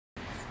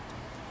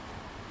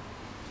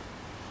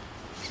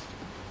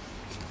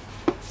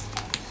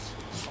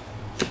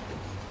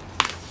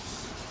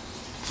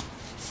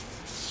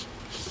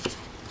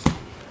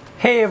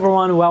Hey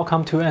everyone,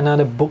 welcome to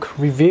another book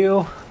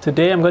review.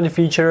 Today I'm going to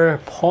feature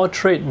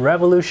Portrait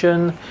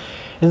Revolution,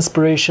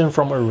 inspiration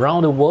from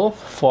around the world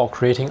for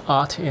creating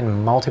art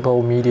in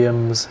multiple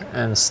mediums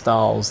and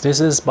styles.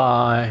 This is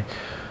by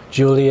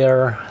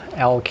Julia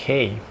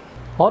L.K.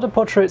 All the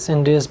portraits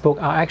in this book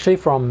are actually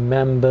from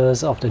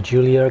members of the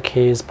Julia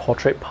K's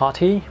Portrait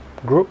Party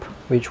group,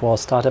 which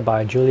was started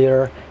by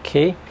Julia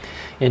K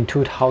in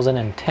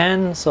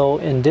 2010. So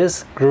in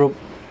this group,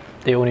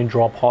 they only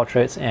draw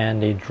portraits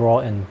and they draw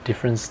in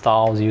different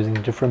styles using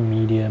different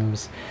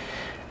mediums.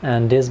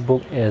 And this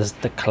book is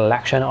the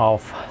collection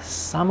of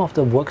some of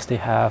the works they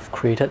have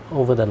created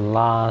over the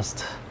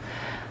last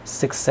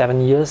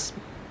 6-7 years.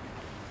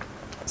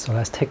 So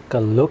let's take a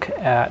look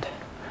at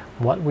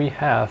what we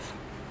have.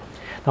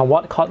 Now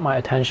what caught my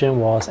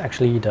attention was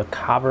actually the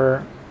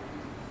cover,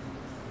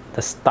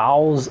 the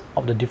styles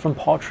of the different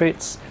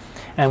portraits.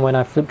 And when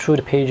I flip through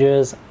the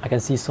pages, I can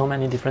see so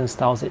many different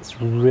styles.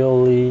 It's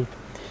really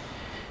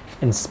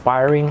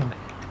inspiring,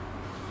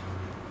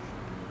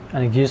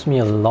 and it gives me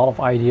a lot of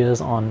ideas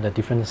on the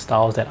different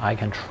styles that I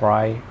can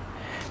try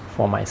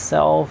for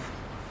myself.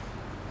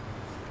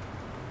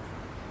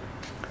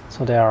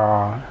 So there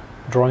are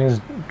drawings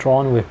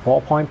drawn with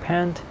ballpoint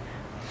pen,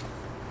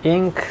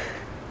 ink,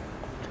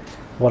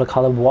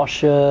 watercolor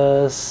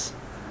washes.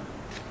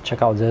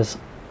 Check out this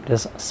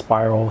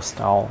spiral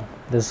style.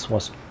 This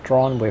was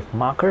drawn with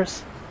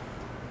markers.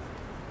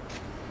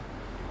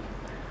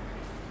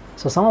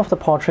 So some of the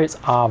portraits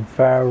are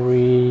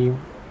very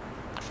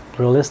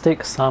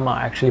realistic, some are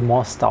actually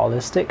more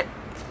stylistic.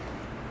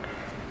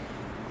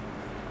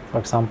 For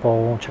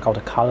example, check out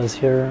the colors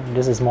here.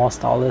 This is more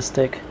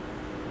stylistic.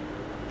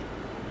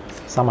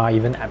 Some are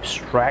even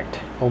abstract,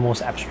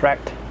 almost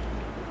abstract.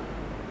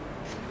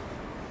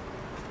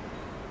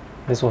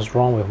 This was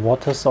drawn with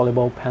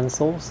water-soluble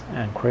pencils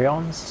and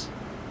crayons.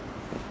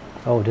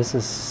 Oh, this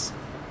is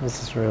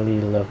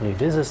really lovely.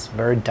 This is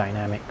very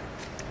dynamic,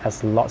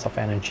 has lots of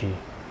energy.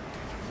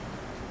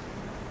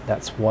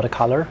 That's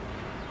watercolor.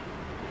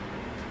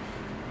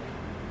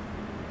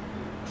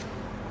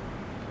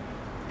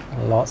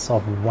 Lots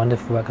of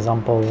wonderful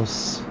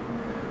examples.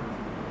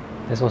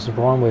 This was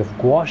drawn with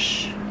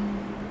gouache.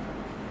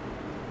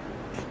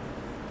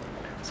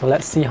 So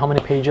let's see how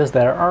many pages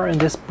there are in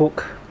this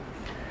book.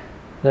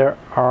 There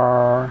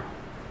are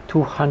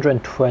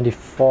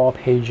 224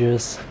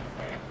 pages.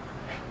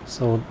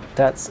 So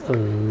that's a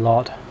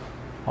lot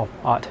of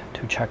art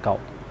to check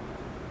out.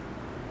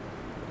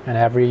 And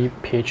every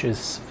page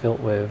is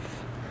filled with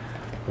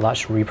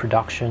large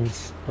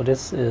reproductions. So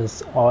this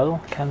is oil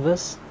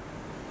canvas.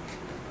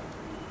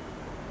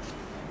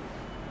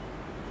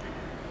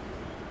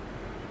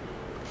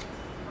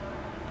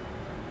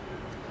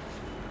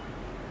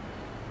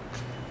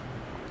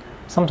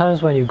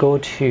 Sometimes when you go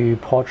to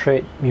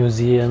portrait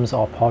museums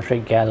or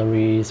portrait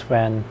galleries,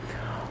 when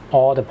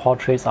all the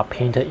portraits are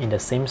painted in the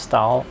same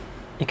style,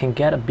 it can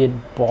get a bit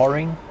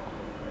boring.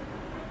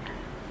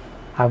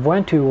 I've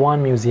went to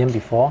one museum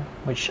before,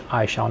 which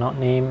I shall not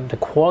name. The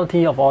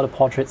quality of all the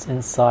portraits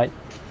inside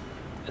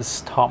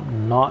is top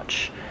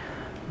notch,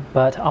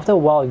 but after a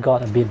while it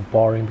got a bit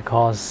boring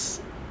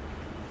because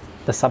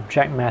the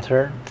subject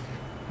matter,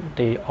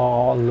 they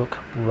all look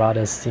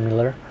rather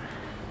similar.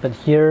 But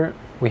here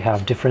we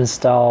have different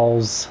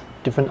styles,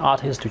 different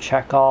artists to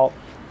check out,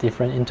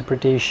 different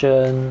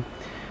interpretation,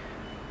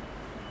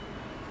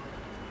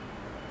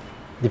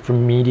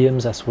 different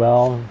mediums as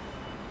well.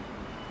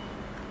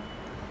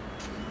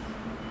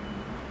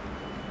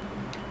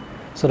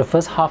 So the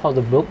first half of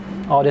the book,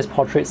 all these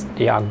portraits,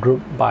 they are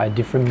grouped by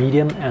different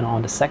medium, and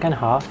on the second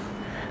half,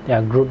 they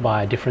are grouped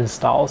by different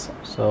styles.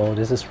 So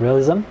this is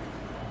realism,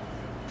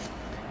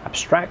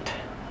 abstract,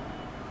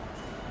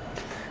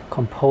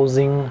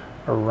 composing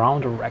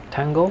around a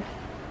rectangle.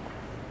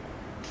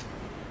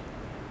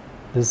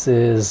 This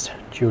is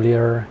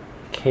Julia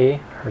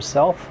K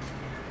herself,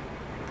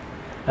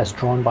 as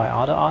drawn by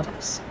other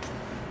artists.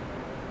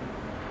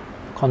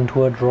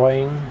 Contour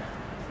drawing,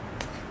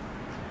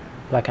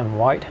 black and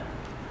white.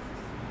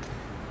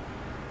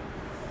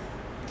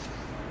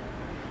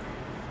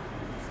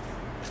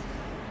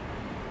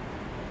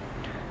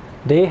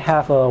 They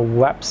have a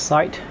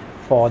website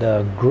for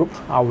the group.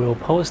 I will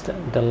post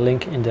the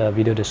link in the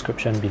video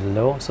description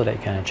below so that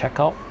you can check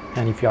out.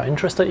 And if you are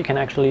interested, you can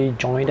actually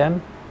join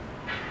them.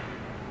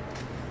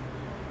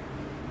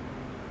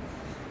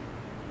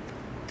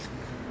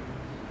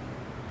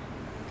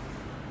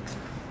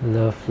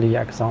 Lovely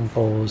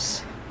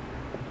examples.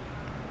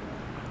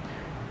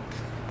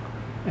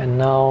 And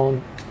now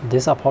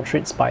these are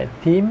portraits by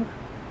theme.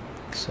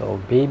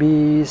 So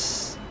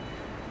babies,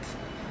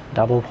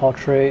 double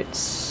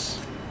portraits,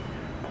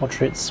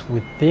 portraits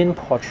within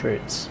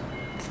portraits.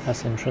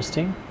 That's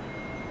interesting.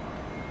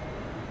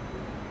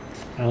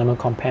 Animal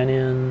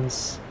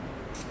companions.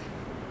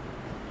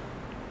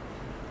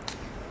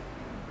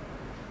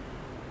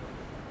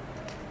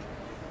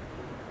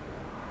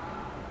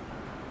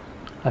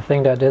 I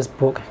think that this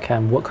book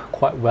can work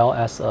quite well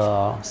as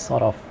a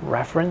sort of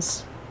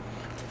reference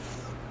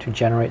to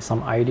generate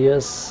some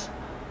ideas.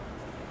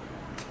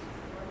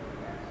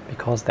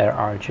 because there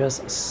are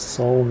just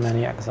so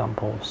many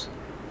examples.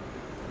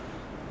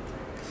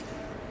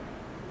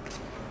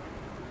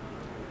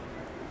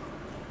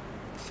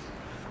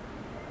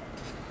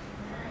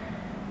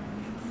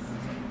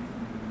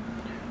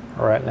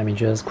 Alright, let me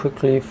just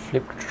quickly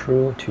flip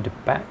through to the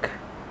back.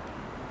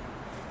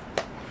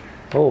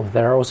 Oh,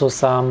 there are also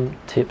some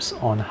tips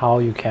on how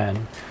you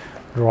can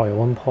draw your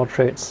own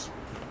portraits,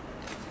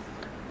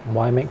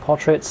 why make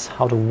portraits,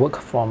 how to work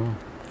from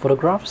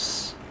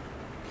photographs,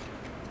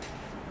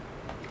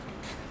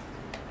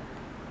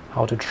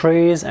 how to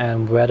trace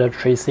and whether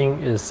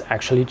tracing is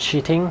actually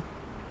cheating,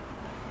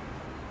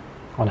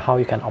 on how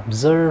you can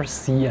observe,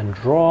 see and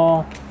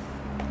draw,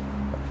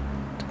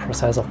 the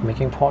process of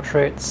making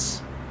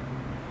portraits.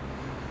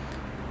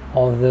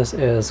 All this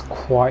is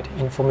quite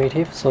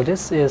informative. So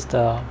this is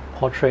the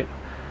portrait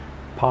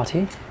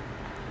party.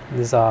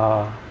 These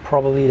are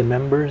probably the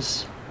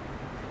members,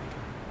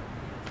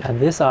 and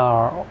these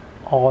are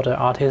all the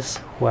artists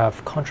who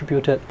have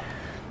contributed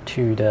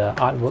to the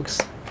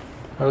artworks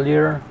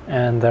earlier,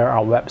 and there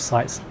are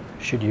websites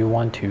should you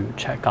want to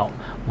check out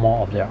more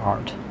of their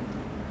art.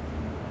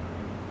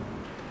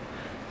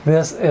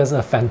 This is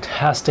a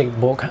fantastic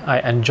book. I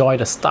enjoy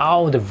the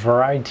style, the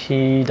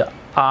variety, the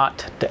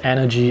art, the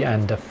energy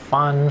and the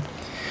fun.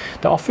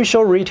 The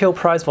official retail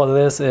price for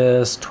this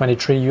is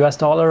 $23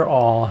 US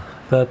or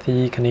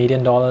 30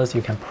 Canadian dollars.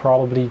 You can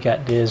probably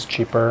get this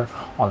cheaper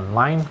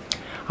online.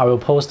 I will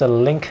post a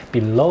link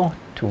below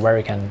to where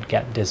you can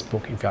get this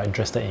book if you're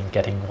interested in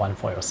getting one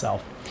for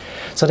yourself.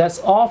 So that's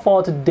all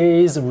for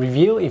today's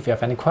review. If you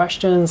have any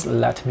questions,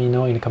 let me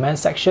know in the comment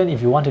section.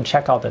 If you want to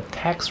check out the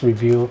text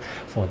review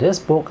for this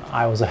book,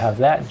 I also have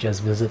that.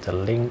 Just visit the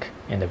link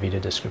in the video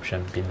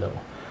description below.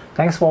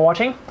 Thanks for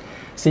watching.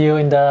 See you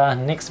in the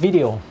next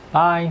video.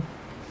 Bye.